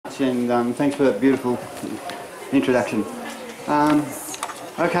and thanks for that beautiful introduction.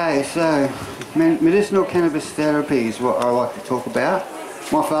 Okay, so medicinal cannabis therapy is what I like to talk about.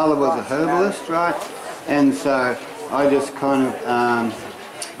 My father was a herbalist, right? And so I just kind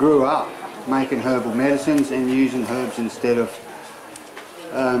of grew up making herbal medicines and using herbs instead of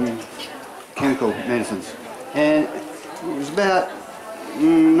chemical medicines. And it was about,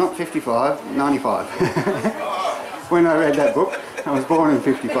 not 55, 95 when I read that book. I was born in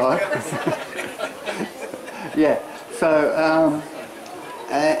 55. Yeah, so,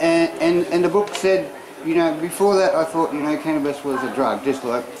 and the book said, you know, before that I thought, you know, cannabis was a drug, just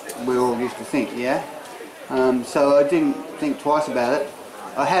like we all used to think, yeah? So I didn't think twice about it.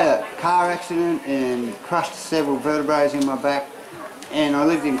 I had a car accident and crushed several vertebrae in my back, and I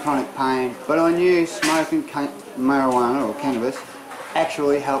lived in chronic pain, but I knew smoking marijuana or cannabis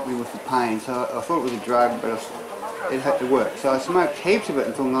actually helped me with the pain, so I thought it was a drug, but it had to work. So I smoked heaps of it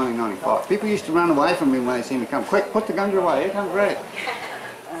until 1995. People used to run away from me when they see me come. Quick, put the ganja away, here comes Radic.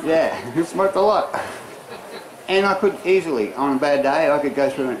 Yeah, I smoked a lot. And I could easily, on a bad day, I could go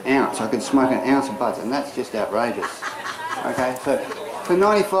through an ounce. I could smoke an ounce of buds, and that's just outrageous. Okay, so for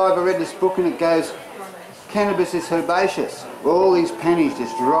 95 I read this book and it goes, cannabis is herbaceous. All these pennies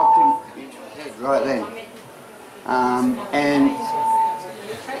just dropped into my head right then. And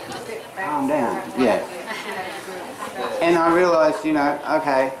calm down, yeah. And I realised, you know,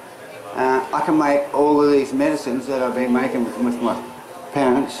 okay, I can make all of these medicines that I've been making with my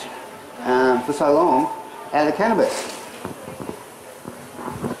parents for so long out of cannabis.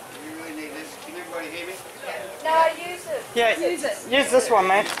 You really need this. Can everybody hear me? No, use it. Yeah, use it. Use this one,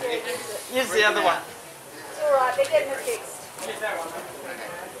 mate. Use the other one. It's alright, they're getting it fixed. Use that one. Okay.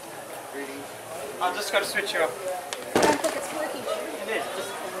 I've just got to switch you up. I don't think it's working. It is.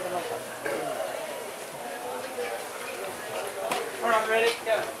 Just... Alright, ready?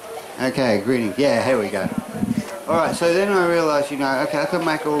 Go. Okay, greeting. Yeah, here we go. Alright, so then I realised, you know, okay, I could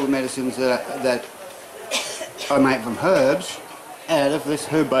make all the medicines that I make from herbs out of this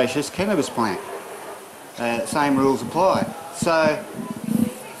herbaceous cannabis plant. Same rules apply. So,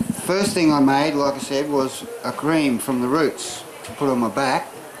 first thing I made, like I said, was a cream from the roots to put on my back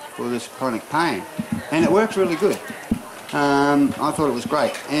for this chronic pain. And it works really good. I thought it was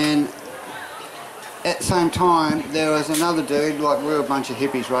great. And at the same time, there was another dude, like we were a bunch of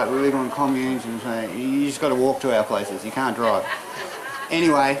hippies, right? We live on communes and you just got to walk to our places, you can't drive.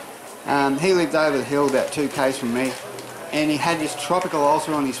 Anyway, he lived over the hill about 2 k's from me, and he had this tropical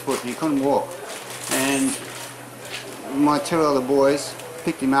ulcer on his foot and he couldn't walk. And my 2 other boys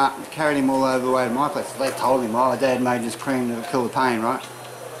picked him up and carried him all over the way to my place. They told him, oh, Dad made this cream that'll kill the pain, right?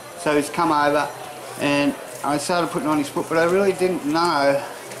 So he's come over and I started putting it on his foot, but I really didn't know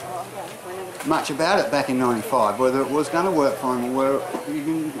much about it back in 95, whether it was going to work for him or whether you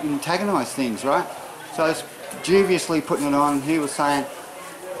can antagonise things, right? So I was dubiously putting it on and he was saying,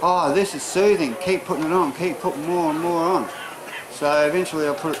 oh, this is soothing, keep putting it on, keep putting more and more on. So eventually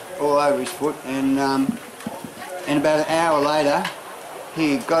I put it all over his foot, and about an hour later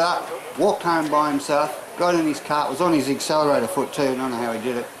he got up, walked home by himself, got in his car, it was on his accelerator foot too, I don't know how he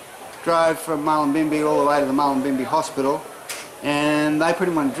did it, drove from Mullumbimby all the way to the Mullumbimby hospital, and they put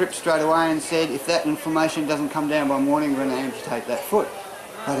him on drip straight away and said, if that inflammation doesn't come down by morning, we're going to amputate that foot.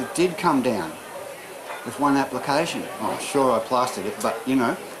 But it did come down with one application. Oh, sure, I plastered it, but you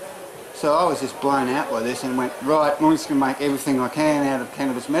know. So I was just blown out by this and went, right, I'm just going to make everything I can out of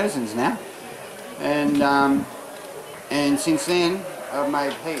cannabis medicines now. And since then, I've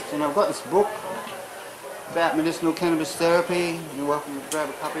made heaps. And I've got this book about medicinal cannabis therapy. You're welcome to grab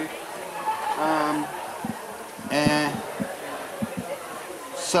a copy.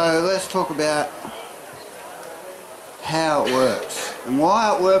 So let's talk about how it works and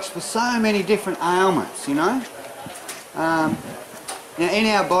why it works for so many different ailments, you know. Now in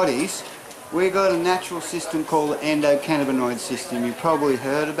our bodies we've got a natural system called the endocannabinoid system. You've probably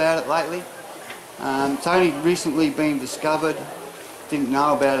heard about it lately. It's only recently been discovered, didn't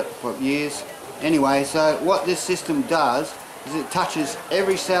know about it for years. Anyway, so what this system does is it touches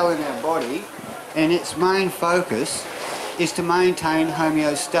every cell in our body, and its main focus is to maintain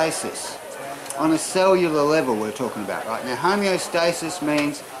homeostasis. On a cellular level we're talking about right now. Homeostasis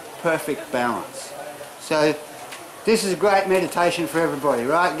means perfect balance. So this is a great meditation for everybody,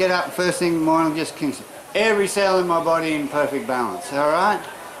 right? Get up first thing in the morning, just every cell in my body in perfect balance, alright?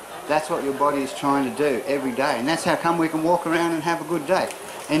 That's what your body is trying to do every day, and that's how come we can walk around and have a good day.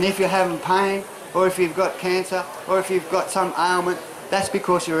 And if you're having pain, or if you've got cancer, or if you've got some ailment, that's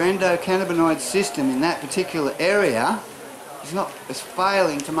because your endocannabinoid system in that particular area is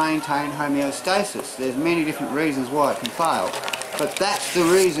failing to maintain homeostasis. There's many different reasons why it can fail. But that's the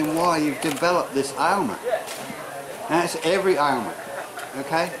reason why you've developed this ailment. That's every ailment,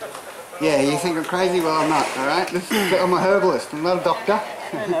 okay? Yeah, you think I'm crazy? Well, I'm not, alright? I'm a herbalist, I'm not a doctor.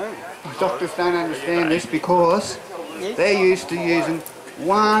 I know. Doctors don't understand this because they're used to using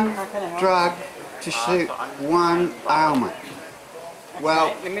one drug to suit one ailment.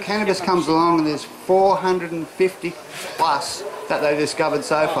 Well, cannabis comes along and there's 450 plus that they've discovered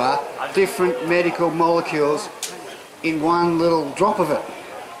so far, different medical molecules in one little drop of it.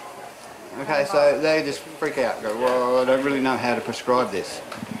 Okay, so they just freak out, go, well, I don't really know how to prescribe this.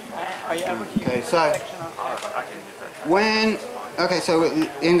 Okay, so so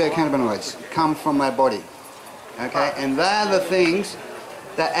endocannabinoids come from our body, okay, and they're the things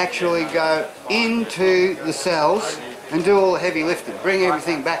that actually go into the cells and do all the heavy lifting, bring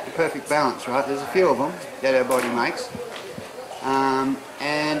everything back to perfect balance, right? There's a few of them that our body makes,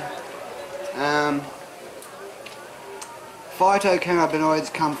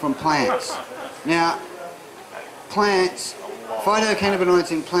 phytocannabinoids come from plants. Now,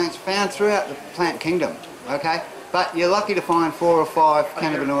 phytocannabinoids in plants found throughout the plant kingdom, okay? But you're lucky to find 4 or 5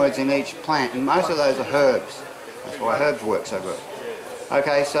 cannabinoids in each plant, and most of those are herbs. That's why herbs work so good.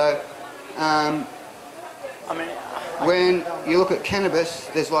 Okay, so when you look at cannabis,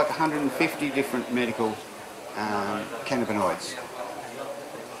 there's like 150 different medical cannabinoids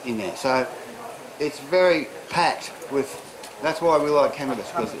in there. So it's very packed with. That's why we like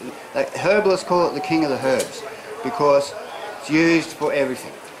cannabis, because herbalists call it the king of the herbs, because it's used for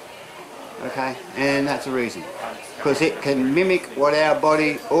everything. Okay, and that's the reason, because it can mimic what our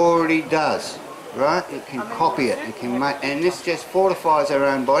body already does, right? It can copy it. It can make, and this just fortifies our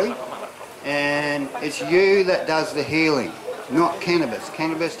own body, and it's you that does the healing, not cannabis.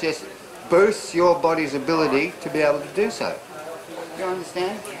 Cannabis just boosts your body's ability to be able to do so. You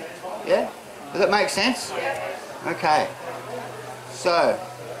understand? Yeah? Does that make sense? Okay. So,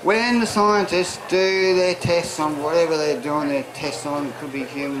 when the scientists do their tests on whatever they're doing their tests on, it could be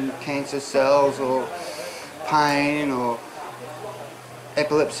human cancer cells or pain or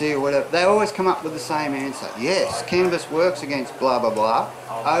epilepsy or whatever, they always come up with the same answer. Yes, cannabis works against blah blah blah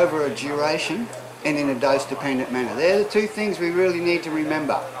over a duration and in a dose-dependent manner. They're the two things we really need to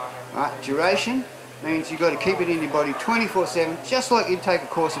remember. Right? Duration means you've got to keep it in your body 24/7, just like you take a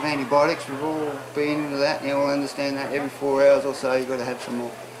course of antibiotics. We've all been into that, you all understand that. Every 4 hours or so you've got to have some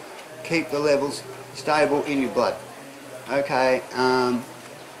more. Keep the levels stable in your blood. Okay, and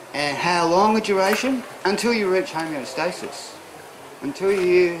how long a duration? Until you reach homeostasis. Until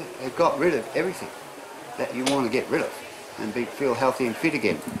you have got rid of everything that you want to get rid of and feel healthy and fit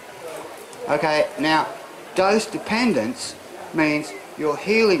again. Okay, now dose dependence means your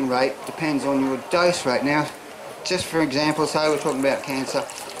healing rate depends on your dose rate. Now, just for example, say we're talking about cancer,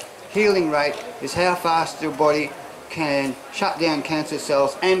 healing rate is how fast your body can shut down cancer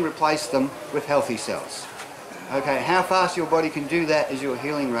cells and replace them with healthy cells. Okay, how fast your body can do that is your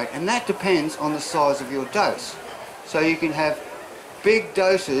healing rate, and that depends on the size of your dose. So you can have big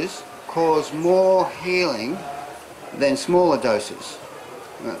doses cause more healing than smaller doses.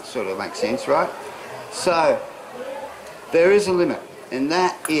 That sort of makes sense, right? So there is a limit, and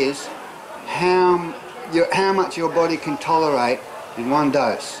that is how much your body can tolerate in one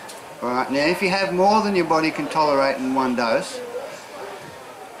dose. All right. Now, if you have more than your body can tolerate in one dose,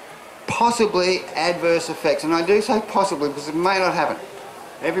 possibly adverse effects, and I do say possibly because it may not happen.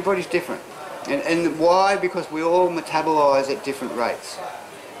 Everybody's different. And why? Because we all metabolize at different rates.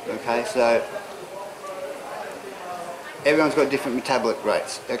 Okay, so everyone's got different metabolic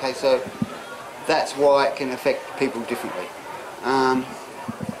rates. Okay, so that's why it can affect people differently. And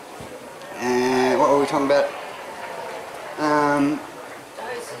what were we talking about?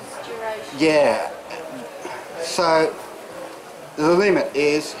 Doses, duration. Yeah. So the limit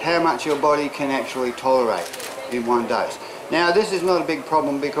is how much your body can actually tolerate in one dose. Now, this is not a big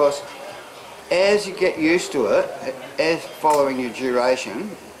problem because as you get used to it, as following your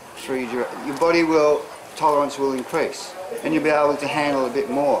duration, your body tolerance will increase, and you'll be able to handle a bit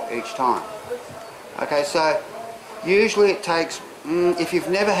more each time. Okay, so usually it takes, if you've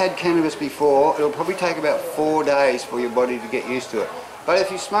never had cannabis before, it'll probably take about 4 days for your body to get used to it. But if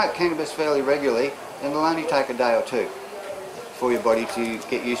you smoke cannabis fairly regularly, then it'll only take a day or 2 for your body to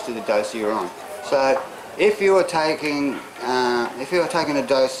get used to the dose you're on. So if you were taking a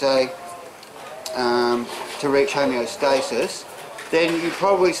dose, say, to reach homeostasis, then you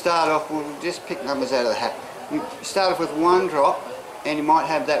probably start off, we'll just pick numbers out of the hat. You start off with 1 drop, and you might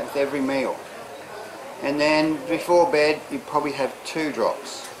have that with every meal. And then before bed, you probably have 2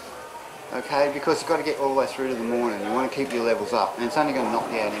 drops. Okay, because you've got to get all the way through to the morning. You want to keep your levels up, and it's only going to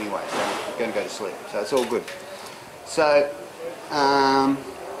knock you out anyway, so you're going to go to sleep. So it's all good. So the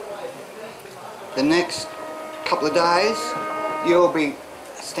next couple of days you'll be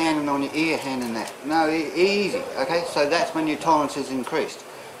standing on your ear handing that. No, easy, okay? So that's when your tolerance is increased.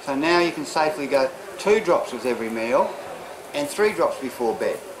 So now you can safely go 2 drops with every meal and 3 drops before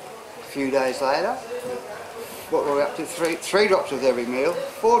bed. A few days later, what we're up to, 3 drops with every meal,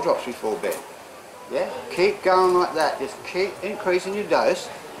 4 drops before bed. Yeah? Keep going like that. Just keep increasing your dose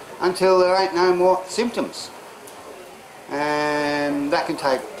until there ain't no more symptoms. And that can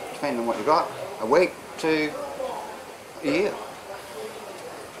take, depending on what you got, a week to a year.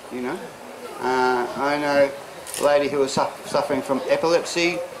 You know? I know a lady who was suffering from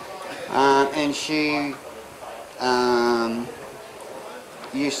epilepsy, and she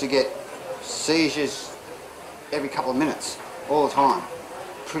used to get seizures every couple of minutes, all the time.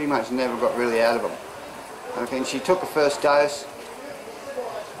 Pretty much never got really out of them. Okay, and she took the first dose,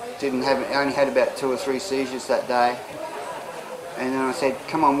 only had about 2 or 3 seizures that day. And then I said,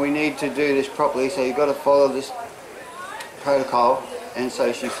 come on, we need to do this properly, so you've got to follow this protocol. And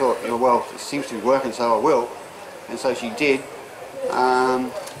so she thought, oh, well, it seems to be working, so I will. And so she did.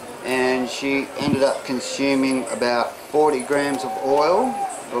 And she ended up consuming about 40 grams of oil,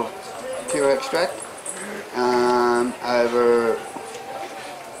 of pure extract, over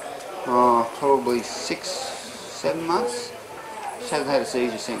probably 6-7 months. She hasn't had a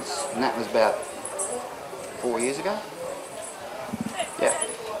seizure since, and that was about 4 years ago. Yeah.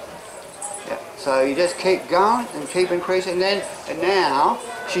 Yeah. So you just keep going and keep increasing, and now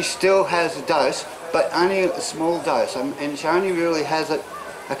she still has a dose, but only a small dose, and she only really has it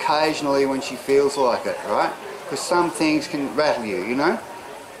occasionally when she feels like it, right? Because some things can rattle you, you know,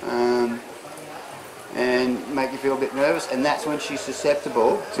 and make you feel a bit nervous, and that's when she's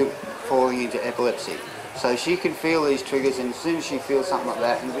susceptible to falling into epilepsy. So she can feel these triggers, and as soon as she feels something like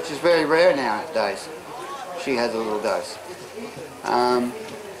that, which is very rare nowadays, she has a little dose.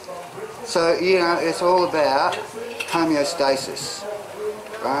 So, you know, it's all about homeostasis,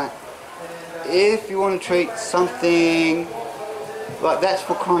 right? If you want to treat something like that's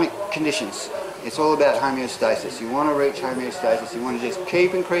for chronic conditions, it's all about homeostasis. You want to reach homeostasis, you want to just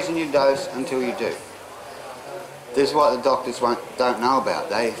keep increasing your dose until you do. This is what the doctors don't know about.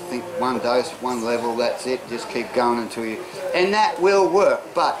 They think 1 dose, 1 level, that's it, just keep going until you... And that will work,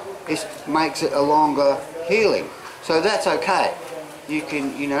 but it makes it a longer healing. So that's okay. You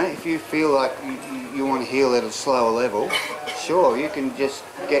can, you know, if you feel like you want to heal at a slower level, sure, you can just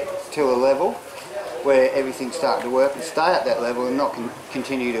get to a level where everything's starting to work and stay at that level and not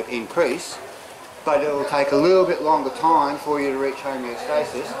continue to increase. But it will take a little bit longer time for you to reach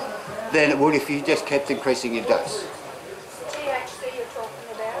homeostasis than it would if you just kept increasing your dose. THC you're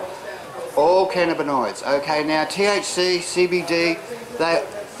talking about? All cannabinoids. Okay, now THC, CBD,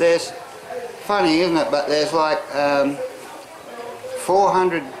 there's, funny isn't it, but there's like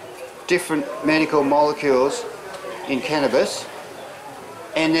 400 different medical molecules in cannabis,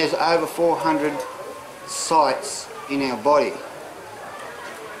 and there's over 400 sites in our body.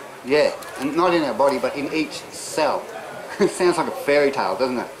 Yeah, and not in our body, but in each cell. It sounds like a fairy tale,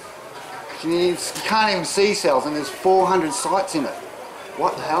 doesn't it? You can't even see cells, and there's 400 sites in it.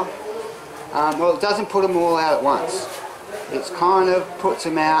 What the hell? Well, it doesn't put them all out at once. It kind of puts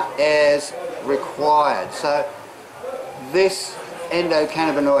them out as required. So this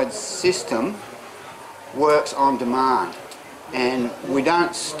endocannabinoid system works on demand, and we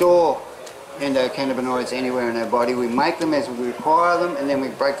don't store endocannabinoids anywhere in our body. We make them as we require them, and then we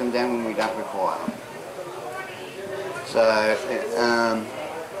break them down when we don't require them. So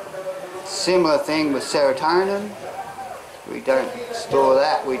similar thing with serotonin. We don't store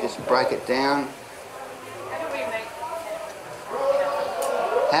that, we just break it down.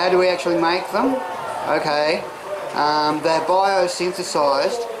 How do we actually make them? Okay, they're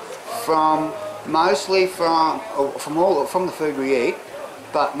biosynthesized mostly from the food we eat,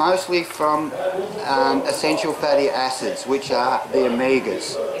 but mostly from essential fatty acids, which are the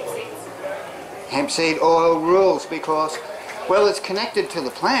omegas. Hemp seed oil rules because, well, it's connected to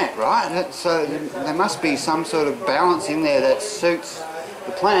the plant, right? So there must be some sort of balance in there that suits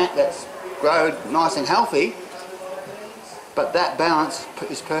the plant, that's grown nice and healthy, but that balance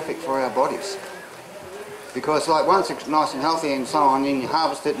is perfect for our bodies. Because like once it's nice and healthy and so on, and you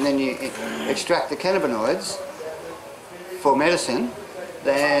harvest it and then you extract the cannabinoids for medicine,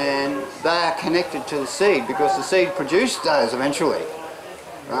 then they are connected to the seed because the seed produced those eventually,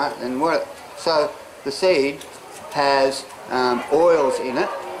 right? And so the seed has oils in it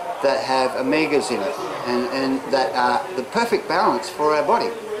that have omegas in it, and that are the perfect balance for our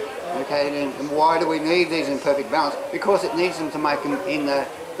body. Okay, and why do we need these in perfect balance? Because it needs them to make them in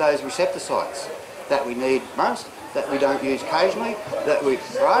those receptor sites that we need most, that we don't use occasionally, that we,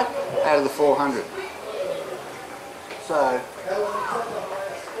 right, out of the 400. So,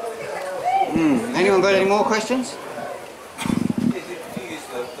 anyone got any more questions? Do you use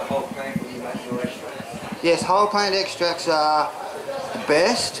the whole plant when you make your extracts? Yes, whole plant extracts are the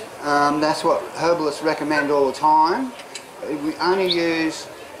best. That's what herbalists recommend all the time. We only use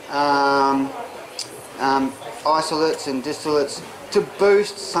isolates and distillates to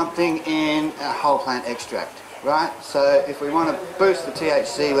boost something in a whole plant extract, right? So if we want to boost the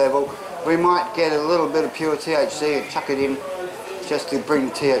THC level, we might get a little bit of pure THC and chuck it in just to bring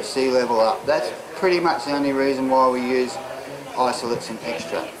the THC level up. That's pretty much the only reason why we use isolates and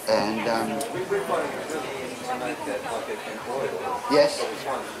extract. And We find it really easy to make that like an oil. yes, So we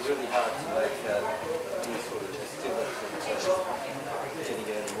find it really hard to make these sort of distillates and getting it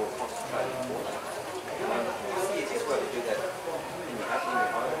in a more concentrated form. What's the easiest way to do that in your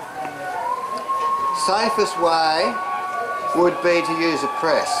home? safest way would be to use a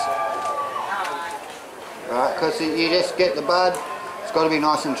press, right? Because you just get the bud, it's got to be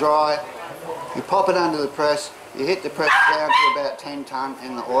nice and dry. You pop it under the press, you hit the press down to about 10 ton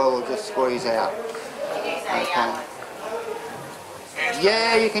and the oil will just squeeze out. Okay.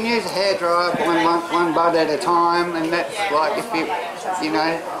 Yeah, you can use a hairdryer, one bud at a time, and that's like if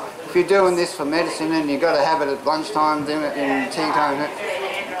if you're doing this for medicine and you've got to have it at lunchtime, doing it in tea time,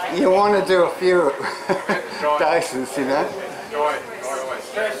 you want to do a few doses, you know.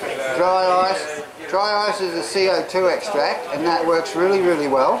 Dry ice is a CO2 extract, and that works really, really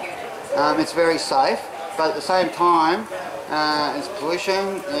well. It's very safe, but at the same time, it's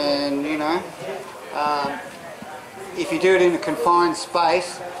pollution, and if you do it in a confined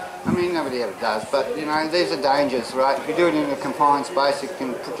space, I mean, nobody ever does, but these are dangers, right? If you do it in a confined space, it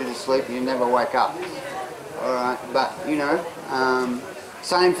can put you to sleep and you never wake up. Alright, but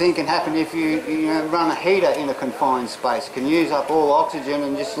same thing can happen if you run a heater in a confined space. It can use up all oxygen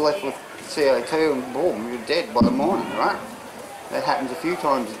and just left with CO2 and boom, you're dead by the morning, right? That happens a few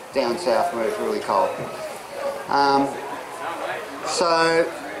times down south where it's really cold. So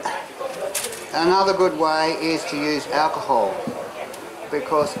another good way is to use alcohol,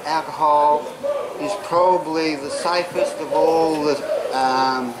 because alcohol is probably the safest of all the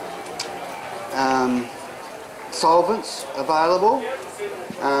solvents available,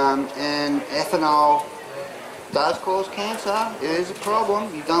 and ethanol does cause cancer. It is a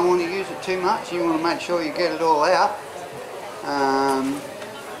problem. You don't want to use it too much. You want to make sure you get it all out.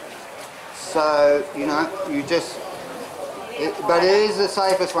 So but it is the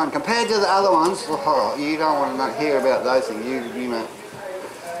safest one compared to the other ones. Oh, you don't want to hear about those things.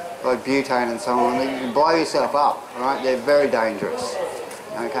 Like butane and so on. You can blow yourself up, right? They're very dangerous.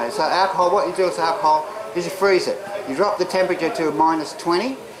 Okay, so alcohol. What you do with alcohol is you freeze it. You drop the temperature to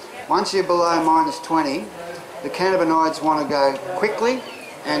 -20. Once you're below -20, the cannabinoids want to go quickly,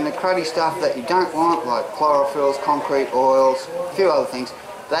 and the cruddy stuff that you don't want, like chlorophylls, concrete oils, a few other things,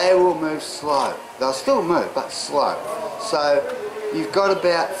 they will move slow. They'll still move, but slow. So you've got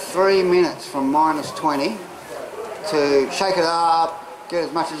about 3 minutes from -20 to shake it up, get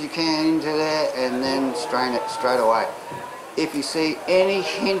as much as you can into there, and then strain it straight away. If you see any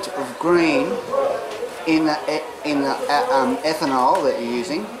hint of green in the ethanol that you're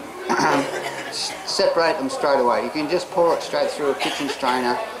using, separate them straight away. You can just pour it straight through a kitchen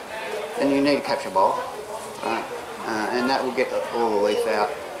strainer, and you need a capture bowl, right? And that will get all the leaf out,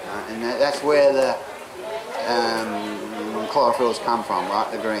 and that's where the chlorophylls come from,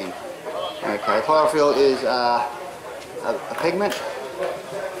 right? The green. Okay, chlorophyll is a pigment,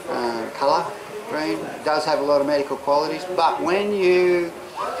 colour, green. It does have a lot of medical qualities, but when you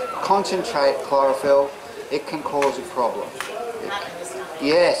concentrate chlorophyll, it can cause a problem.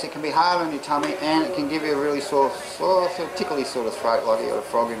 Yes, it can be hard on your tummy, and it can give you a really sort of tickly sort of throat, like you got a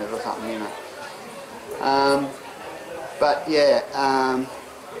frog in it or something, But yeah,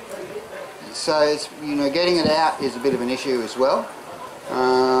 so it's, getting it out is a bit of an issue as well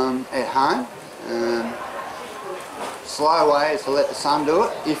at home. Slow way is to let the sun do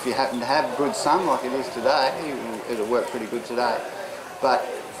it. If you happen to have good sun like it is today, it'll work pretty good today. But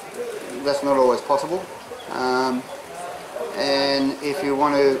that's not always possible. And if you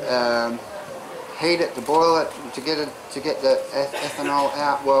want to heat it, to boil it, to get the ethanol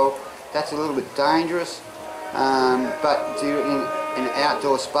out, well, that's a little bit dangerous. But do it in an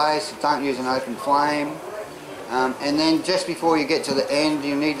outdoor space. Don't use an open flame. And then just before you get to the end,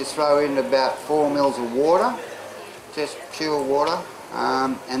 you need to throw in about 4 mils of water, just pure water,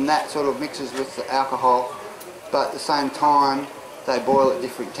 and that sort of mixes with the alcohol. But at the same time, they boil at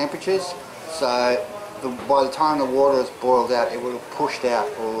different temperatures. So by the time the water is boiled out, it would have pushed out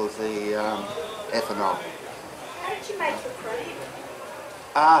all of the ethanol. do you make your cream?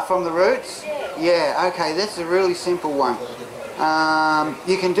 From the roots? Yeah. Yeah, okay, that's a really simple one.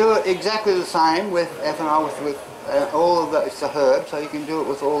 You can do it exactly the same with ethanol, with all of the, it's a herb, so you can do it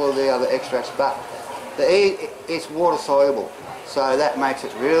with all of the other extracts, but it's water soluble, so that makes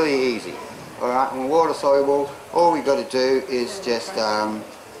it really easy. Alright, when water soluble, all we've got to do is just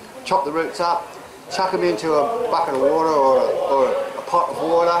chop the roots up, chuck them into a bucket of water or a pot of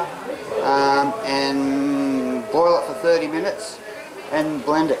water, and boil it for 30 minutes and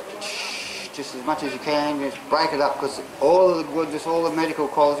blend it just as much as you can. Just break it up, because all of the goodness, all the medical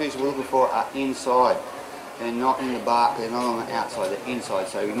qualities we're looking for are inside. They're not in the bark, they're not on the outside, they're inside.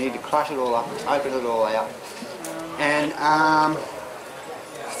 So you need to crush it all up, open it all out, and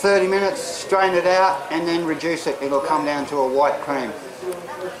 30 minutes, strain it out, and then reduce it. It'll come down to a white cream.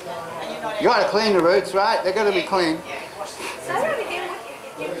 You got to clean the roots, right? They've got to be clean. So again,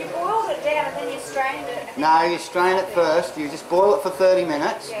 you boiled it down and then you strained it. No, you strain it first. You just boil it for 30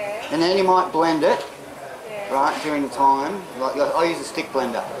 minutes, Yeah. and then you might blend it, Yeah. right, during the time. Like I use a stick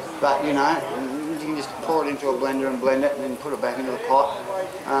blender, but you know, you can just pour it into a blender and blend it, and then put it back into the pot.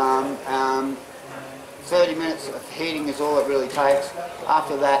 30 minutes of heating is all it really takes.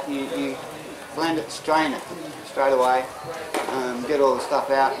 After that, you blend it, strain it straight away, get all the stuff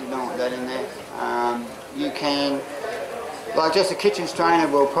out. You don't want that in there. You can, like, just a kitchen strainer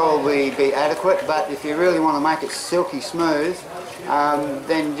will probably be adequate, but if you really want to make it silky smooth,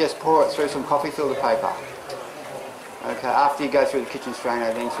 then just pour it through some coffee filter paper. Okay, after you go through the kitchen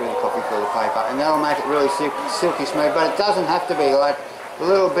strainer, then through the coffee filter paper, and that'll make it really silky smooth. But it doesn't have to be. Like, a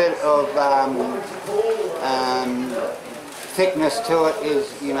little bit of thickness to it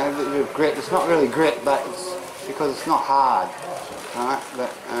is, you know, a bit of grit. It's not really grit, but it's because it's not hard. Right?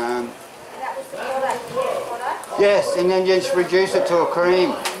 But And that was the product. yes, and then just reduce it to a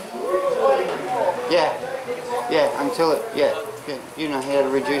cream. Yeah, yeah, until it, yeah, you know how to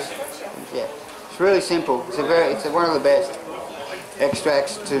reduce it. Yeah, it's really simple. It's one of the best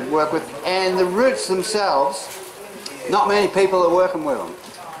extracts to work with, and the roots themselves, not many people are working with them.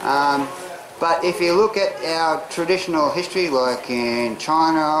 But if you look at our traditional history, like in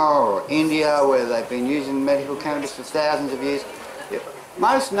China or India, where they've been using medical cannabis for thousands of years,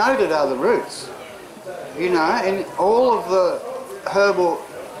 most noted are the roots. You know, in all of the herbal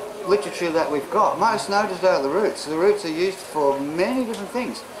literature that we've got, most noted are the roots. The roots are used for many different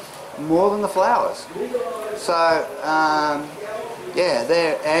things, more than the flowers. So, yeah,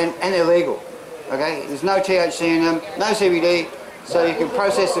 they're legal. Okay, there's no THC in them, no CBD, so you can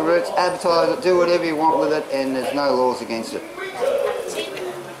process the roots, advertise it, do whatever you want with it, and there's no laws against it.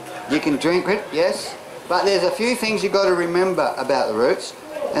 You can drink it, yes, but there's a few things you've got to remember about the roots,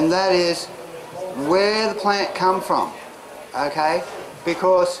 and that is where the plant come from, okay?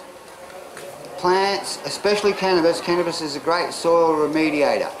 Because plants, especially cannabis is a great soil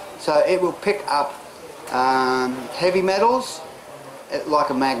remediator, so it will pick up heavy metals like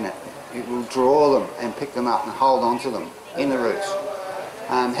a magnet. It will draw them and pick them up and hold on to them in the roots.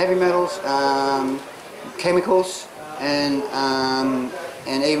 Heavy metals, chemicals, and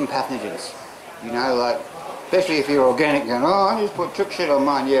even pathogens. You know, like, especially if you're organic, going, oh, I just took shit on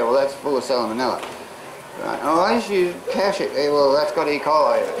mine. Yeah, well, that's full of salmonella. Right? Oh, I just use cow shit. Yeah, well, that's got E.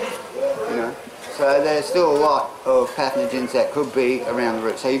 coli in it. You know, so there's still a lot of pathogens that could be around the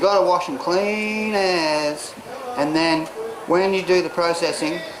roots. So you've got to wash them clean as, and then when you do the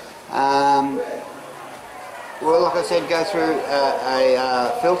processing, well, like I said, go through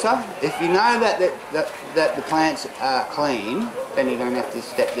a filter. If you know that the plants are clean, then you don't have to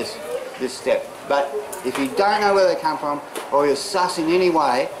step this step. But if you don't know where they come from, or you're sus in any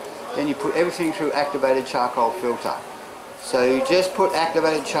way, then you put everything through activated charcoal filter. So you just put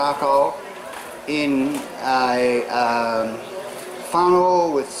activated charcoal in a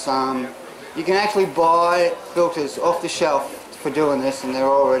funnel with some. You can actually buy filters off the shelf for doing this, and they're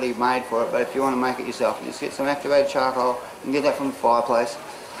already made for it, but if you want to make it yourself, you just get some activated charcoal. You can get that from the fireplace,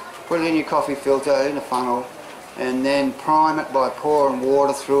 put it in your coffee filter in a funnel, and then prime it by pouring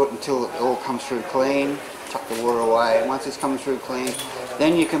water through it until it all comes through clean. Chuck the water away, and once it's coming through clean,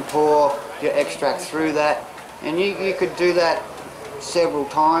 then you can pour your extract through that, and you could do that several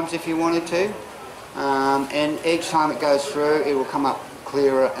times if you wanted to, and each time it goes through, it will come up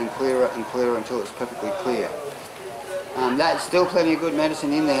clearer and clearer and clearer until it's perfectly clear. That's still plenty of good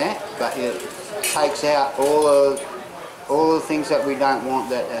medicine in there, but it takes out all the things that we don't want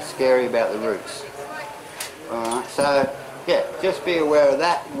that are scary about the roots. Alright, so yeah, just be aware of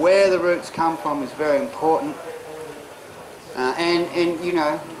that. Where the roots come from is very important. And you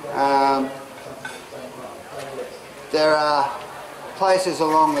know, there are places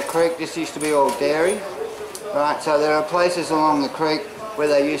along the creek, this used to be all dairy, right? So there are places along the creek where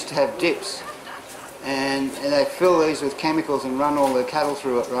they used to have dips, and they fill these with chemicals and run all the cattle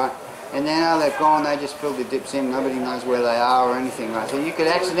through it, right? And now they've gone, they just fill the dips in, nobody knows where they are or anything, right? So you could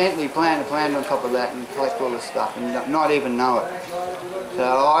accidentally plant a plant on top of that and collect all this stuff and not even know it. So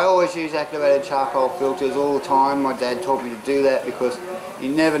I always use activated charcoal filters all the time. My dad taught me to do that because you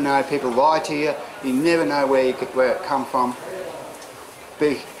never know, people lie to you, you never know where it come from.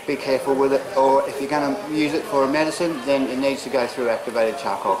 Be careful with it, or if you're going to use it for a medicine, then it needs to go through activated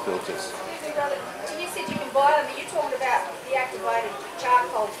charcoal filters. So you said you can buy them, are you talking about the activated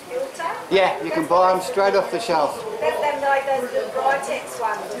charcoal filter? Yeah, you can buy them straight off the shelf. That's them like those little Ritex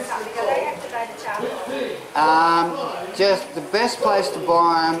ones or something, are they activated charcoal? Just the best place to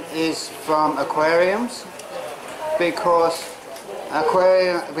buy them is from aquariums, because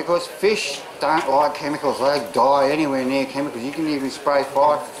fish don't like chemicals. They die anywhere near chemicals. You can even spray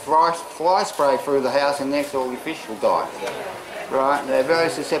fly spray through the house and next all your fish will die. Right? They're very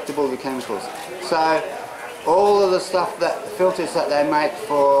susceptible to chemicals. So all of the stuff, filters that they make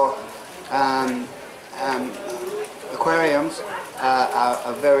for aquariums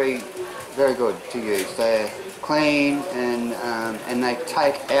are very, very good to use. They're clean and they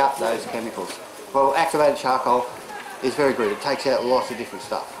take out those chemicals. Well, activated charcoal is very good. It takes out lots of different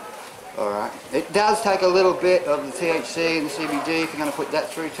stuff. Alright. It does take a little bit of the THC and the CBD. If you're going to put that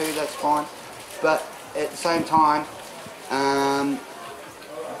through too, that's fine. But at the same time,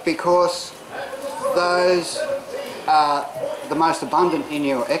 because those are the most abundant in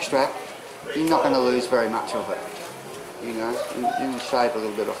your extract, you're not going to lose very much of it. You know, you shave a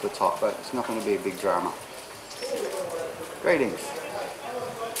little bit off the top, but it's not going to be a big drama. Greetings.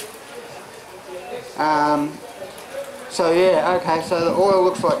 So yeah, okay, so the oil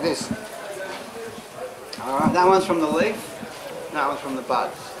looks like this. Alright, that one's from the leaf, that one's from the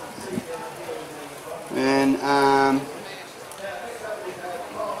buds. And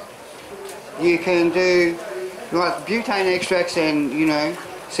you can do, like butane extracts and, you know,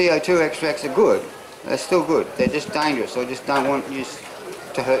 CO2 extracts are good. They're still good, they're just dangerous. I just don't want you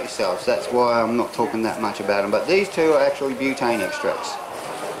to hurt yourselves. That's why I'm not talking that much about them. But these two are actually butane extracts.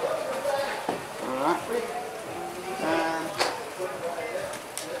 Alright.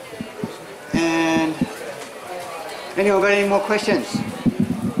 And anyone got any more questions?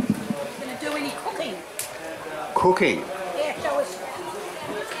 Going to do any cooking? Cooking? Yeah, show us.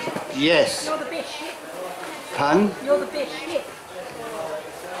 Yes. You're the best shit. Pardon? You're the best shit.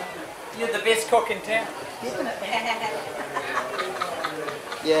 You're the best cook in town. Isn't it?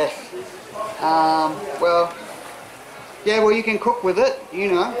 Yes. Well, yeah, well you can cook with it, you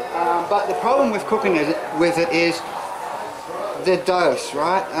know, but the problem with cooking with it is the dose,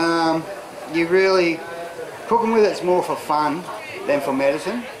 right? You really, cooking with it's more for fun than for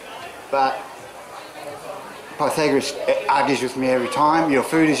medicine, but Pythagoras argues with me every time, your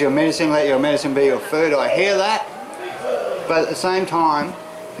food is your medicine, let your medicine be your food. I hear that, but at the same time,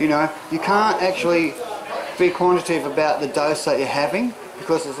 you know, you can't actually be quantitative about the dose that you're having,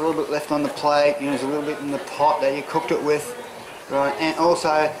 because there's a little bit left on the plate, you know, there's a little bit in the pot that you cooked it with, right? And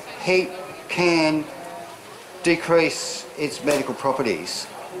also, heat can decrease its medical properties,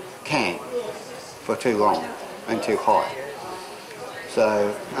 for too long and too high.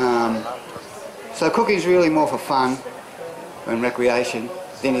 So, so cooking is really more for fun and recreation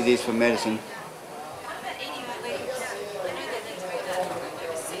than it is for medicine.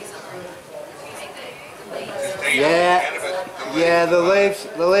 Yeah, the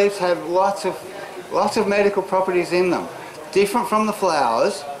leaves have lots of medical properties in them, different from the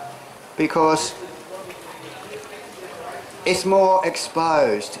flowers, because it's more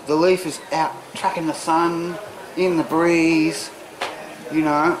exposed. The leaf is out tracking the sun, in the breeze, you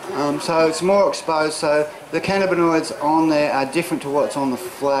know, so it's more exposed, so the cannabinoids on there are different to what's on the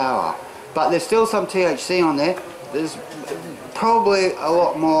flower. But there's still some THC on there. There's probably a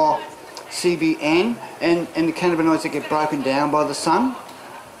lot more CBN and the cannabinoids that get broken down by the sun.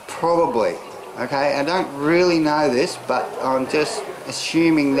 Probably. Okay, I don't really know this, but I'm just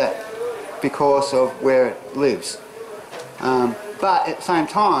assuming that because of where it lives. But at the same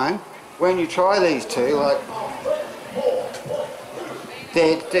time, when you try these two, like,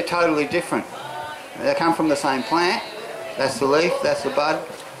 they're totally different. They come from the same plant. That's the leaf, that's the bud.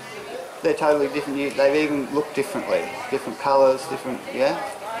 They're totally different. They even look differently. Different colours, different, yeah?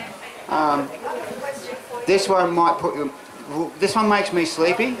 This one might put you... This one makes me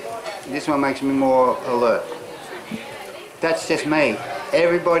sleepy. This one makes me more alert. That's just me.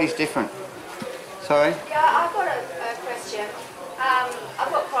 Everybody's different. Sorry? Yeah, I've got a question.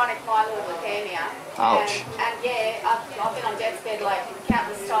 I've got chronic myeloid leukemia. Ouch. And yeah, I've been on death's bed like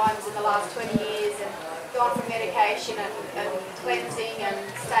countless times in the last 20 years, and gone for medication and cleansing and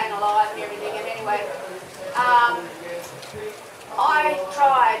staying alive and everything. And anyway, I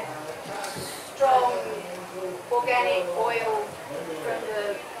tried strong organic oil from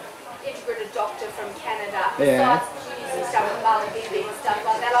the integrated doctor from Canada. Yeah. Besides using stuff from Malibimbi and stuff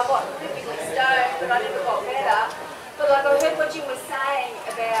like that, I got perfectly stoned, but I never got better. But like I heard what you were saying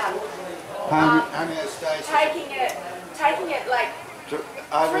about homeostasis. taking it like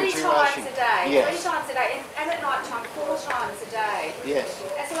Over 3 duration. times a day. Yes. 3 times a day, and at night time 4 times a day. Yes.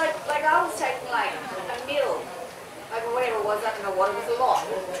 And so like I was taking like a meal, like whatever it was, I don't know what, it was a lot.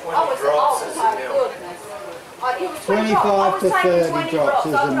 I was my goodness. It was 20 drops. I was taking 20 drops.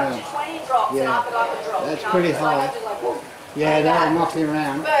 is I a was up meal. to 20 drops Yeah. and up and up and drops. That's you know, pretty so high. I had to, like, whoop, Yeah, like that'll that. knock you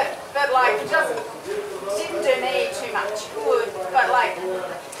around. But like it just didn't do me too much good. But like,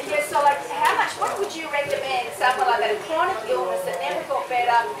 yeah, so like what would you recommend someone like that, a chronic illness that never got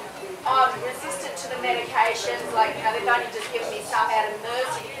better, resistant to the medications, like, you know, they've only just given me some out of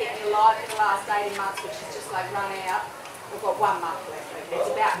mercy to keep me alive for the last 18 months, which is just like run out. We've got 1 month left, it's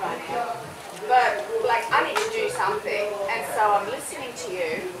about run out. But like, I need to do something, and so I'm listening to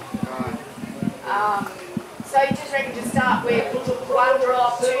you. So you just reckon to start with 1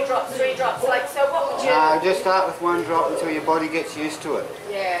 drop, 2 drops, 3 drops, like, so what would you... No, just start with 1 drop until your body gets used to it.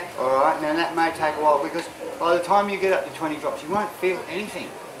 Yeah. Alright, now that may take a while because by the time you get up to 20 drops, you won't feel anything.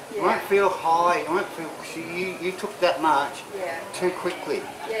 You won't feel high, you won't feel... You took that much too quickly.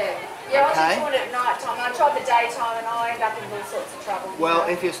 Yeah. Yeah, I was Okay. just doing it at night time. I tried the daytime and I end up in all sorts of trouble. Well,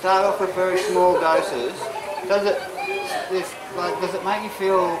 if you start off with very small doses, does it make you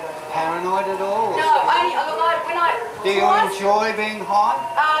feel paranoid at all? No, only when I... Do you enjoy being high?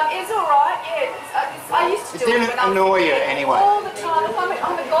 It's alright, yeah. I used to It do it didn't when I was annoy a you kid, anyway? all the time. Look,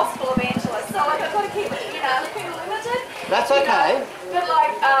 I'm a gospel evangelist, so like, I've got to keep it, you know, limited. That's you okay. know. But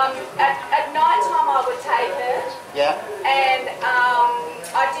like, at night time I would take it. Yeah. And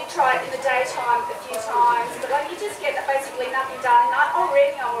I did try it in the daytime a few times, but like you just get basically nothing done. And I'm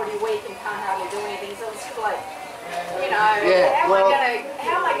already weak and can't hardly do anything, so it's just like, you know,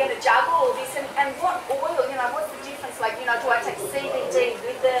 how am I gonna juggle all this, and what oil, you know, what's the difference? Like, you know, do I take CBD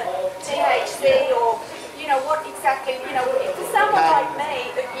with the THC, or, you know, what exactly, you know, for someone like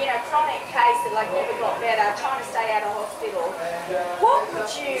me, you know, chronic case that like never got better, trying to stay out of hospital, what would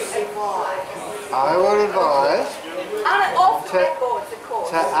you advise? I would advise Off the records, of course.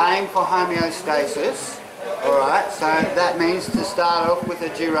 to aim for homeostasis. Alright, so that means to start off with a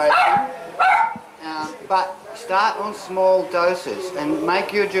duration. But start on small doses and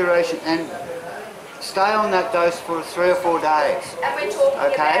make your duration and stay on that dose for 3 or 4 days. And we're talking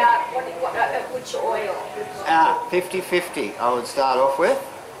about which oil? 50-50 I would start off with,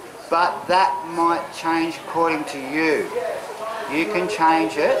 but that might change according to you. You can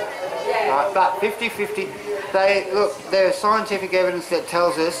change it, right? But 50-50, look, there's scientific evidence that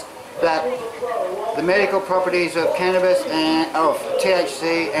tells us that the medical properties of cannabis and of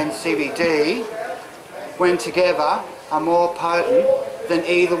THC and CBD, when together, are more potent than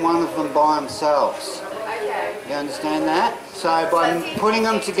either one of them by themselves. Okay. You understand that? So by putting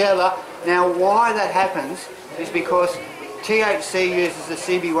them together, now why that happens is because THC uses the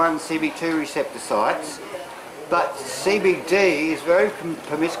CB1 and CB2 receptor sites, but CBD is very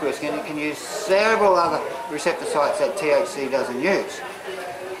promiscuous and it can use several other receptor sites that THC doesn't use.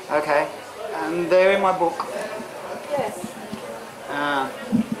 Okay, and they're in my book. Yes.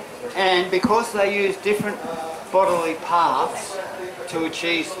 And because they use different bodily parts to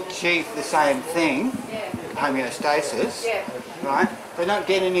achieve the same thing, homeostasis, right? They don't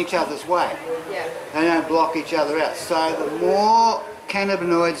get in each other's way. They don't block each other out. So the more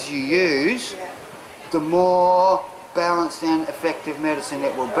cannabinoids you use, the more balanced and effective medicine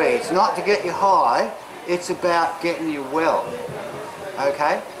it will be. It's not to get you high, it's about getting you well.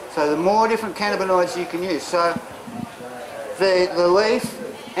 Okay? So the more different cannabinoids you can use. So the leaf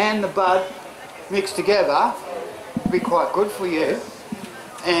and the bud mixed together will be quite good for you,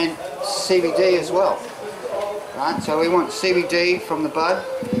 and CBD as well. Right? So we want CBD from the bud,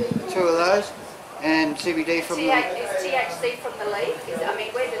 2 of those, and CBD from the... Is THC from the leaf? I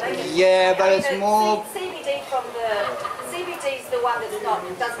mean, where do they get Yeah, but it's more... CBD from the... CBD is the one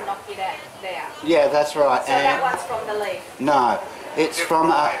that doesn't knock you down. Yeah, that's right. So that one's from the leaf? No, it's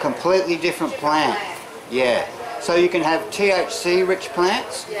from a completely different plant. Yeah. So you can have THC-rich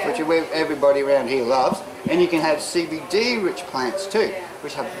plants, which everybody around here loves, and you can have CBD-rich plants too,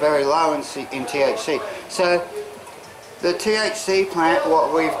 which are very low in THC. So the THC plant,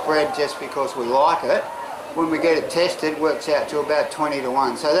 what we've bred just because we like it, when we get it tested, works out to about 20 to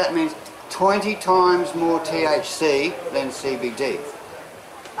 1. So that means 20 times more THC than CBD.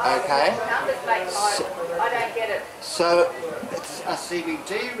 Okay? Numbers make I don't get it. So it's a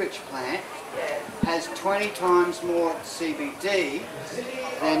CBD-rich plant has 20 times more CBD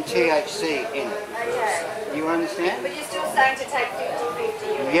than THC in it. Okay. You understand? But you're still saying to take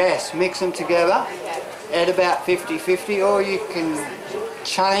 50-50? Yes, mix them together Okay. at about 50-50, or you can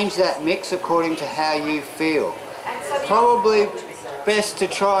change that mix according to how you feel. And so Probably best to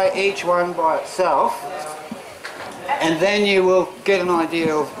try each one by itself, and then you will get an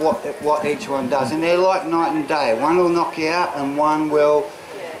idea of what each one does. And they're like night and day. One will knock you out and one will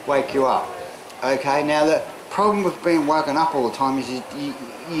wake you up. Okay, now the problem with being woken up all the time is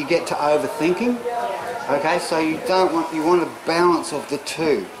you get to overthinking. Okay, so you want a balance of the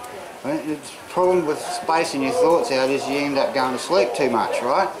two. Right? The problem with spacing your thoughts out is you end up going to sleep too much,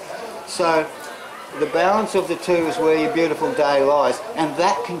 right? So the balance of the two is where your beautiful day lies, and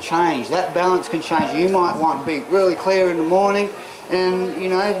that can change. That balance can change. You might want to be really clear in the morning and, you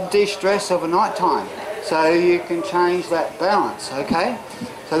know, de-stress of a night time. So you can change that balance, okay?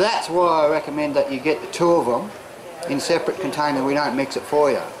 So that's why I recommend that you get the two of them in separate container. We don't mix it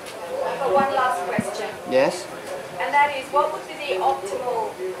for you. But one last question. Yes? And that is, what would be the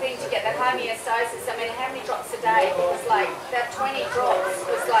optimal thing to get the homeostasis? I mean, how many drops a day? Because like that 20 drops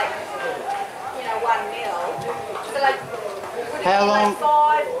was like, you know, 1 mil. So like, would it How be long?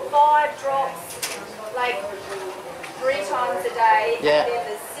 like five drops, like 3 times a day, Yeah. and then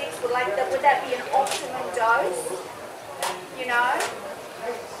the 6? Would that be an optimum dose? You know?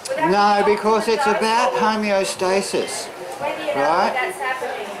 Would that No, be an because optimum it's dose? about homeostasis. When do you know right? that's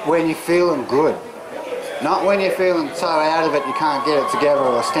happening? When you're feeling good. Not when you're feeling so out of it you can't get it together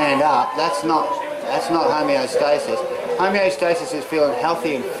or stand up. That's not homeostasis. Homeostasis is feeling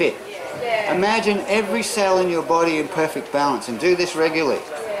healthy and fit. Yeah. Imagine every cell in your body in perfect balance, and do this regularly.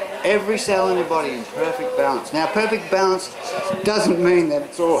 Every cell in your body in perfect balance. Now, perfect balance doesn't mean that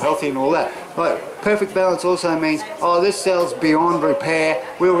it's all healthy and all that. Like, perfect balance also means, oh, this cell's beyond repair,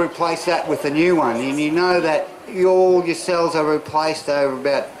 we'll replace that with a new one. And you know that all your cells are replaced over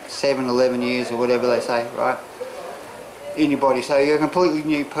about 7, 11 years or whatever they say, right? In your body. So you're a completely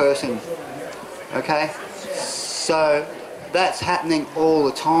new person. Okay? So that's happening all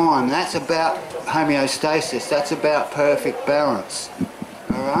the time. That's about homeostasis. That's about perfect balance.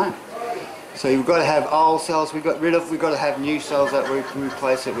 Alright? So you've got to have old cells we've got to have new cells that we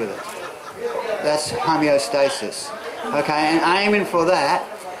replace it with it. That's homeostasis. Okay, and aiming for that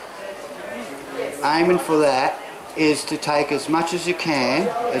is to take as much as you can,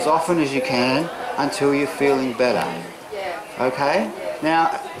 as often as you can, until you're feeling better. Okay?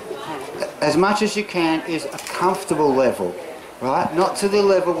 Now, as much as you can is a comfortable level, right? Not to the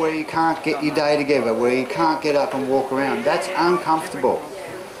level where you can't get your day together, where you can't get up and walk around. That's uncomfortable.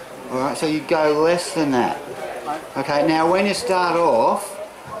 Alright, so you go less than that. Okay, now when you start off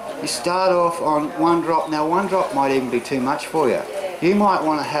on 1 drop. Now 1 drop might even be too much for you. You might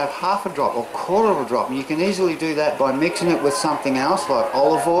want to have half a drop or quarter of a drop, and you can easily do that by mixing it with something else like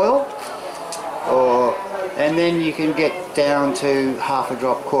olive oil, and then you can get down to half a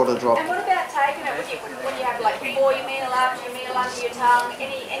drop, quarter drop. And what about taking it when you have like before your meal, after your meal, under your tongue?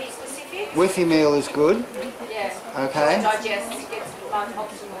 Any specifics? With your meal is good. Yeah. Okay. Digest, it gets optimal.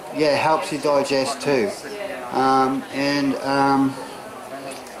 Yeah, helps you digest too.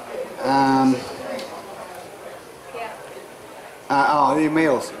 Your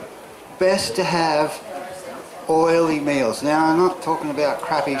meals. Best to have oily meals. Now, I'm not talking about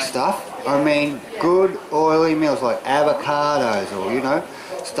crappy stuff. I mean good oily meals like avocados, or, you know,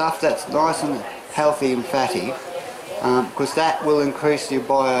 stuff that's nice and healthy and fatty, because that will increase your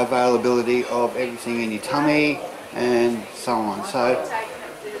bioavailability of everything in your tummy and so on. So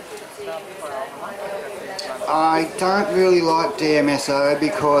I don't really like DMSO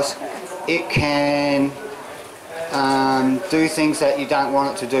because it can do things that you don't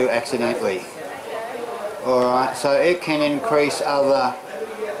want it to do accidentally. Alright, so it can increase other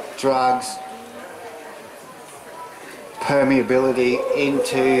drugs' permeability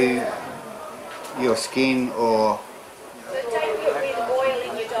into your skin, or... So taking a bit of oil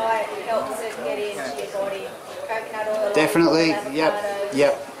in your diet helps it get into your body. Coconut oil. Definitely, avocados.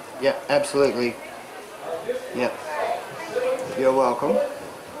 yep, absolutely. Yep. You're welcome.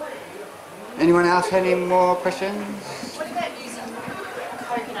 Anyone else have any more questions? What about using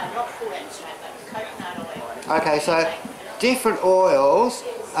coconut, not full extract, but coconut oil? Okay, so different oils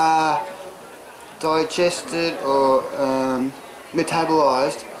are digested or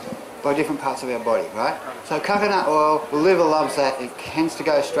metabolized by different parts of our body, right? So coconut oil, the liver loves that, it tends to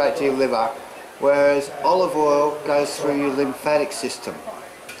go straight to your liver, whereas olive oil goes through your lymphatic system.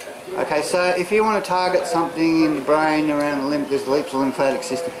 Okay, so if you want to target something in the brain around the lymphatic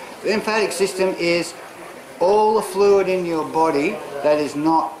system. The lymphatic system is all the fluid in your body that is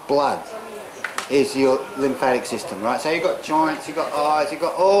not blood is your lymphatic system, right? So you've got joints, you've got eyes, you've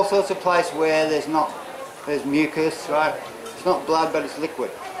got all sorts of places where there's mucus, right? It's not blood, but it's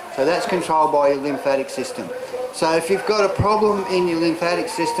liquid. So that's controlled by your lymphatic system. So if you've got a problem in your lymphatic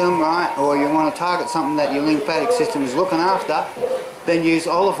system, right, or you want to target something that your lymphatic system is looking after, then use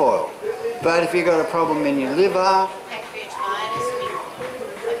olive oil. But if you've got a problem in your liver,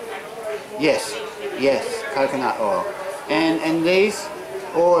 yes, coconut oil. And these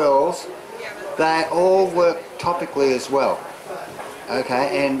oils, they all work topically as well,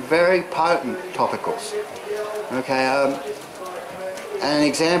 okay, and very potent topicals. Okay, an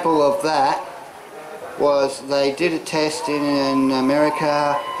example of that was they did a test in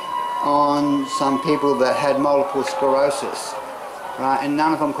America on some people that had multiple sclerosis, right, and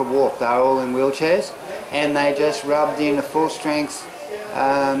none of them could walk. They were all in wheelchairs, and they just rubbed in a full strength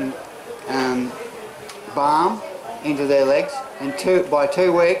balm into their legs, and by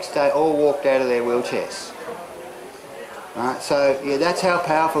 2 weeks they all walked out of their wheelchairs. Right, so yeah, that's how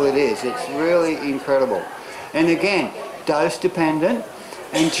powerful it is. It's really incredible. And again, dose dependent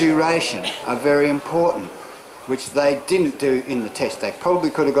and duration are very important, which they didn't do in the test. They probably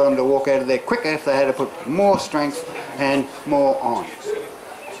could have got them to walk out of there quicker if they had to put more strength and more on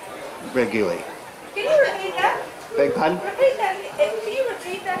regularly. Can you repeat that? Beg pardon? Repeat that. Can you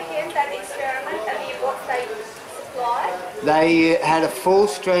repeat that again, that experiment, and what they supplied? They had a full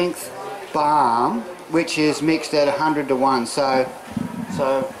strength balm which is mixed at 100 to 1. So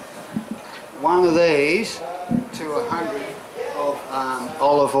one of these to 100 of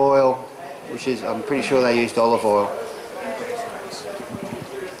olive oil, which is, I'm pretty sure they used olive oil.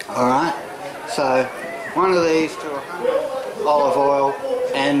 Alright, so one of these to 100 olive oil,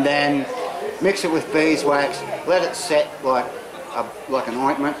 and then mix it with beeswax, let it set like an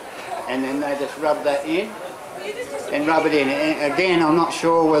ointment, and then they just rub that in and rub it in. And again, I'm not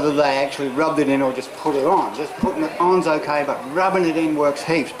sure whether they actually rubbed it in or just put it on. Just putting it on's okay, but rubbing it in works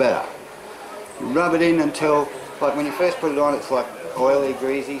heaps better. You rub it in until, like when you first put it on, it's like oily,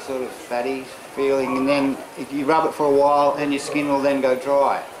 greasy, sort of fatty feeling, and then if you rub it for a while, and your skin will then go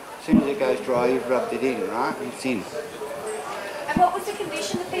dry. As soon as it goes dry, you've rubbed it in, right? It's in. And what was the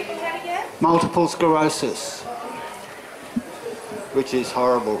condition that people had again? Multiple sclerosis, which is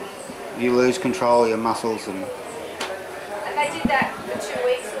horrible. You lose control of your muscles and... And they did that for 2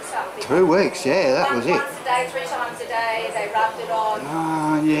 weeks or something? 2 weeks, yeah, that was it. Once a day, 3 times a day, they rubbed it on.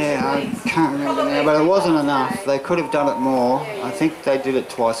 Oh, yeah, I can't remember now, but it wasn't enough. They could have done it more. I think they did it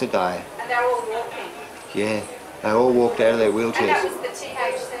twice a day. And they're all walking? Yeah, they all walked out of their And wheelchairs. that was the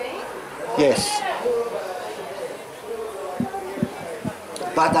THC? Yes.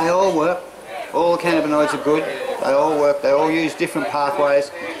 But they all work. All the cannabinoids are good. They all work. They all use different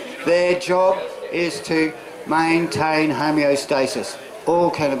pathways. Their job is to maintain homeostasis. All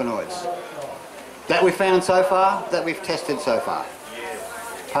cannabinoids. That we've found so far, that we've tested so far.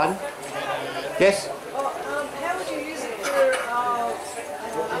 Pardon? Yes? How would you use it for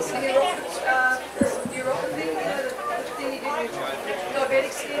neuropathy, the thing you do with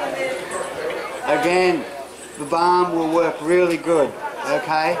diabetic skin there? Again, the balm will work really good,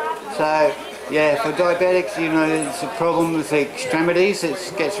 okay? So, yeah, for diabetics, you know, it's a problem with the extremities.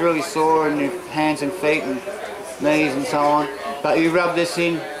 It gets really sore in your hands and feet and knees and so on. But you rub this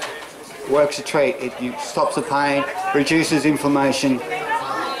in, works a treat. It stops the pain, reduces inflammation.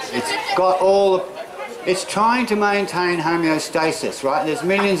 It's got all the... It's trying to maintain homeostasis, right? There's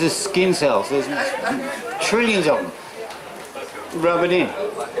millions of skin cells. There's trillions of them. Rub it in,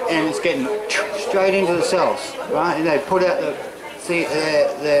 and it's getting straight into the cells, right? And they put out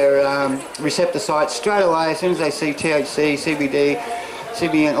their receptor sites straight away as soon as they see THC, CBD,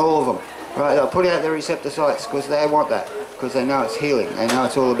 CBN, all of them, right? They'll put out their receptor sites because they want that, because they know it's healing. They know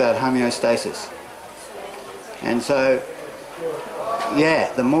it's all about homeostasis. And so,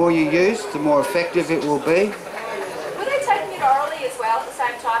 yeah, the more you use, the more effective it will be. Were they taking it orally as well at the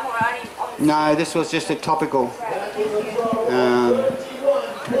same time, or only on the... No, this was just a topical.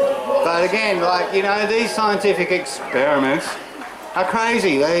 But again, like, you know, these scientific experiments are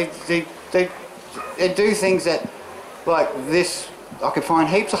crazy. They do things that, like this, I could find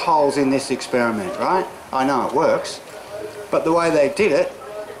heaps of holes in this experiment, right? I know it works, but the way they did it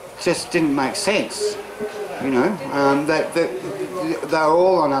just didn't make sense, you know. They're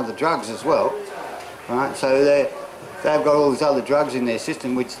all on other drugs as well, right? So they've got all these other drugs in their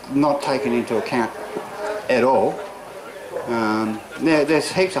system which are not taken into account at all.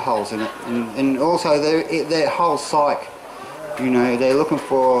 There's heaps of holes in it, and also their whole psyche You know, they're looking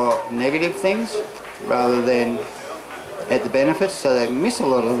for negative things rather than at the benefits, so they miss a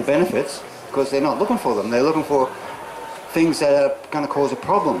lot of the benefits because they're not looking for them. They're looking for things that are going to cause a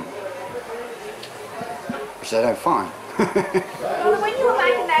problem, which they don't find. Well, when you were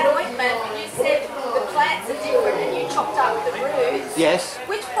making that ointment, you said the plants are different and you chopped up the roots. Yes,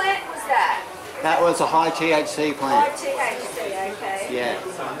 Which plant was that? that was a high THC Oh, plant. THC, okay. Yeah.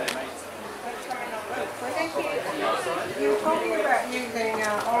 Thank you. You were talking about using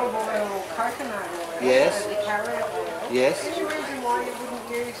olive oil or coconut oil Yes. as the carrot oil. Yes. Is there a reason why you wouldn't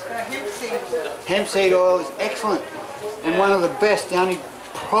use the hemp seed oil? Hemp seed oil is excellent and one of the best. The only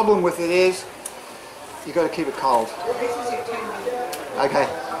problem with it is you've got to keep it cold. This is your 10 minutes. Okay.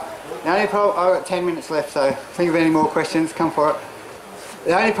 The only problem, I've got 10 minutes left, so think of any more questions, come for it.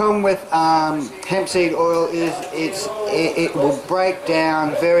 The only problem with hemp seed oil is it will break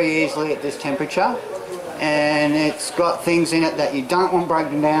down very easily at this temperature, and it's got things in it that you don't want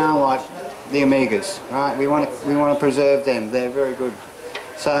breaking down, like the omegas, right? We want to preserve them. They're very good.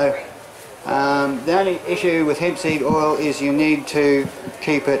 So the only issue with hemp seed oil is you need to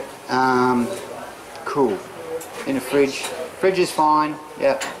keep it cool in the fridge. Fridge is fine.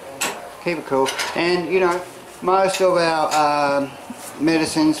 Yep. Keep it cool. And you know, most of our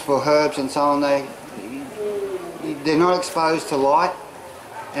medicines for herbs and so on, they're not exposed to light,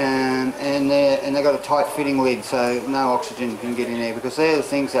 and they've got a tight fitting lid, so no oxygen can get in there, because they're the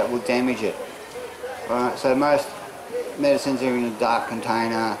things that will damage it. Right, so most medicines are in a dark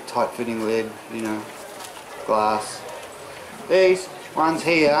container, tight fitting lid, you know, glass. These ones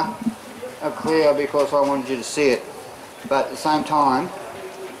here are clear because I wanted you to see it, but at the same time,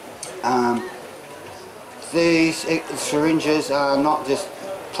 these syringes are not just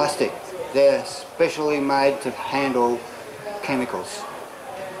plastic, they're specially made to handle chemicals.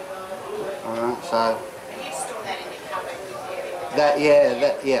 Alright, so You store that in your cupboard with you. yeah,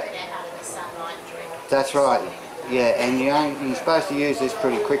 The sunlight direct. that's right. Yeah, and you're supposed to use this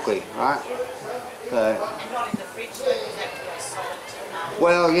pretty quickly, right? So, And not in the fridge though, because that would go solid.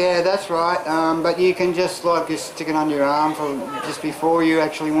 well, yeah, that's right. But you can just stick it under your arm for just before you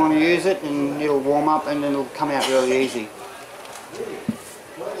actually want to use it, and it'll warm up and then it'll come out really easy. Yeah.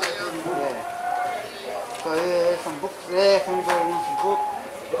 So yeah, there's some books there. If anybody wants a book,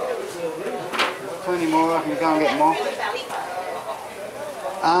 plenty more. I can go and get more.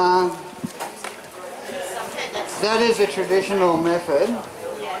 That is a traditional method,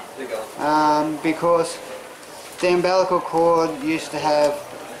 because the umbilical cord used to have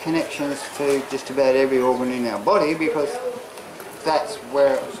connections to just about every organ in our body, because that's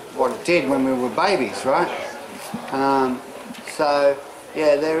what it did when we were babies, right? So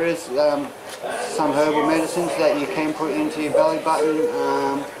yeah, there is some herbal medicines that you can put into your belly button.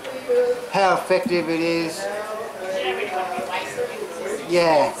 How effective it is,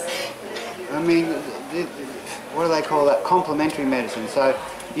 yeah. I mean, what do they call that? Complementary medicine. So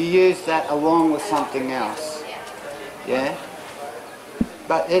you use that along with something else. Yeah.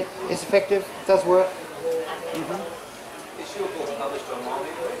 But it's effective. It does work. Is your book published online?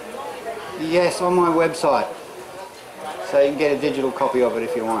 Yes, on my website. So you can get a digital copy of it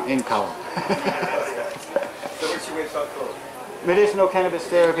if you want, in colour. So what's your website called?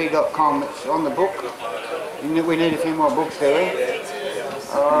 Medicinalcannabistherapy.com. It's on the book. We need a few more books, do we?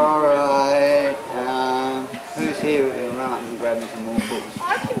 Alright. Who's here who can run up and grab me some more books?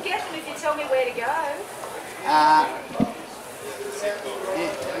 I can get them if you tell me where to go.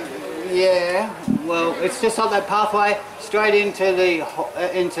 Yeah, well, it's just on that pathway straight into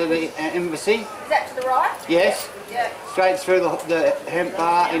the embassy. Is that to the right? Yes, Yeah. straight through the hemp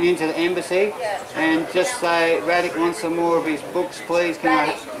bar and into the embassy. Yeah. And just say, Radic wants some more of his books, please. Can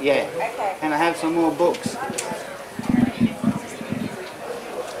I? Radic? Yeah. Okay. Can I have some more books?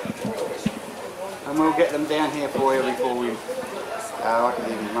 And we'll get them down here for you before we. I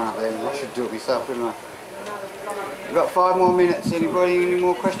can even run up there. I should do it myself, shouldn't I? We've got 5 more minutes. Anybody, any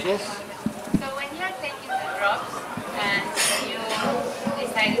more questions? So when you're taking the drops and you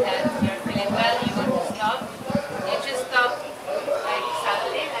decide that you're feeling well, you want to stop, you just stop like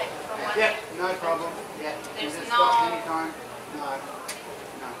suddenly, like from one Yeah, day. no problem. Yeah, There's just no- stop anytime.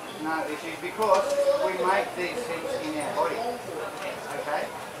 No issues, because we make these things in our body. Okay,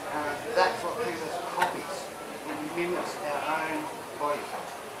 that's what gives us copies. It mimics our own body.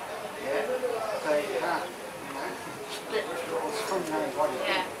 Yeah, so you can't, split withdrawals from your own body.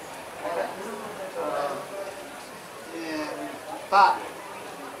 Yeah. Okay. Yeah, but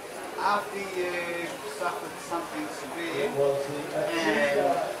after you've suffered something severe and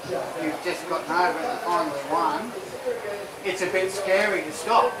you've just gotten over it and finally won, it's a bit scary to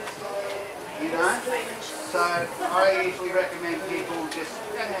stop. you know. So I usually recommend people just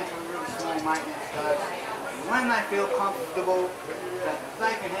go down to a really small maintenance dose. And when they feel comfortable that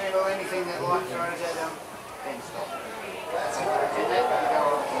they can handle anything that life throws at them, then stop. And that can go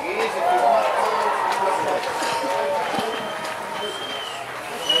on for years if you want.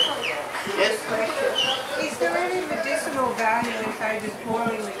 Yes? Is there any medicinal value in, say, just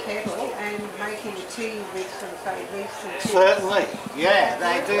boiling the kettle and making tea with some, say, leaves and chips? Certainly, yeah.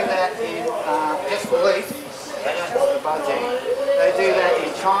 They do that in, just for leaf, they don't put the buds in. They do that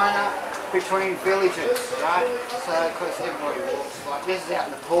in China between villages, right? So, of course, everybody walks like this is out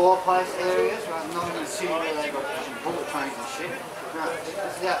in the poor place areas, right? Not in the city where they've got bullet trains and shit. No,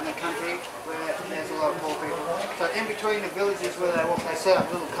 this is out in the country where there's a lot of poor people. So in between the villages where they walk, they set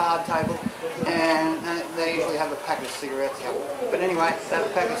up a little card table and they usually have a pack of cigarettes out. But anyway, they have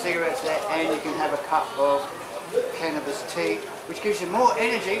a pack of cigarettes there and you can have a cup of cannabis tea, which gives you more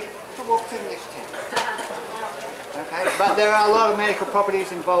energy to walk to the next town. Okay, but there are a lot of medical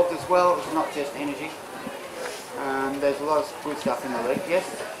properties involved as well. It's not just energy. There's a lot of good stuff in the leaf. Yes?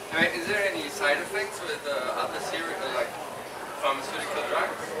 Is there any side effects with other like pharmaceutical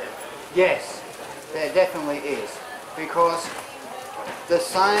drugs? Yes, there definitely is. Because the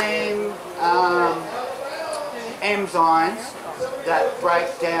same enzymes that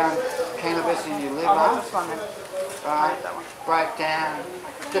break down cannabis in your liver, right, break down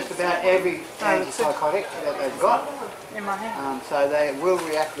just about every antipsychotic that they've got. So they will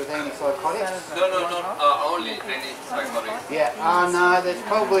react with antipsychotics. No, not only antipsychotics. Yeah, no, there's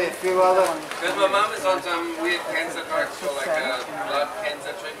probably a few other. Because my mom is on some weird cancer drugs for like a blood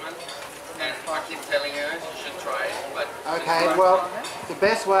cancer treatment, and I keep telling her she should try it. But okay, well, the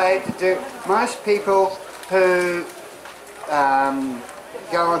best way to do, most people who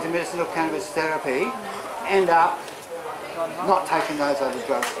go on to medicinal cannabis therapy end up not taking those other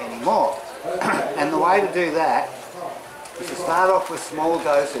drugs anymore. And the way to do that is to start off with small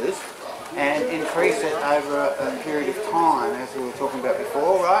doses and increase it over a period of time, as we were talking about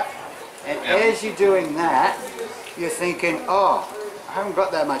before, right? And as you're doing that, you're thinking, oh, I haven't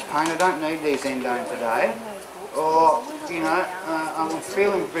got that much pain, I don't need these endone today. Or, you know, I'm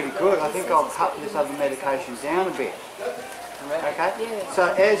feeling pretty good, I think I'll cut this other medication down a bit. Okay?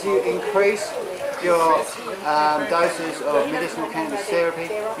 So as you increase your doses of medicinal cannabis therapy,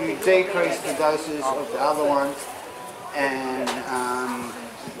 you decrease the doses of the other ones, and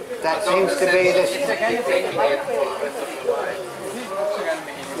that seems to be the...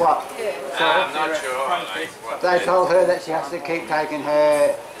 What? I'm not sure. They told her that she has to keep taking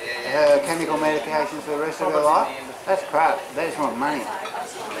her chemical medications for the rest of her life? That's crap. They just want money.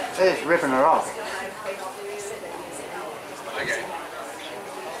 They're just ripping her off. Okay.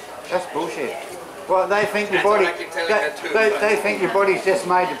 That's bullshit. Well, they think your body. They think your body's just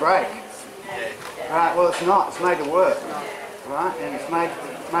made to break. Right? Well, it's not. It's made to work. Right? And it's made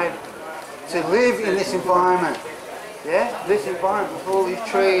to live in this environment. Yeah? This environment with all these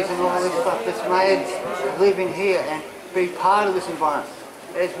trees and all this stuff that's made to live in here and be part of this environment.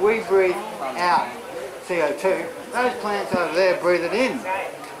 As we breathe out CO2, those plants over there breathe it in.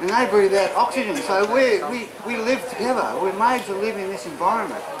 And they breathe out oxygen. So we live together. We're made to live in this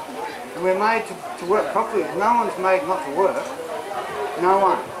environment. And we're made to work properly. No one's made not to work. No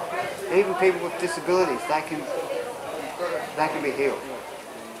one. Even people with disabilities, they can be healed.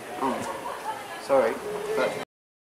 Sorry, but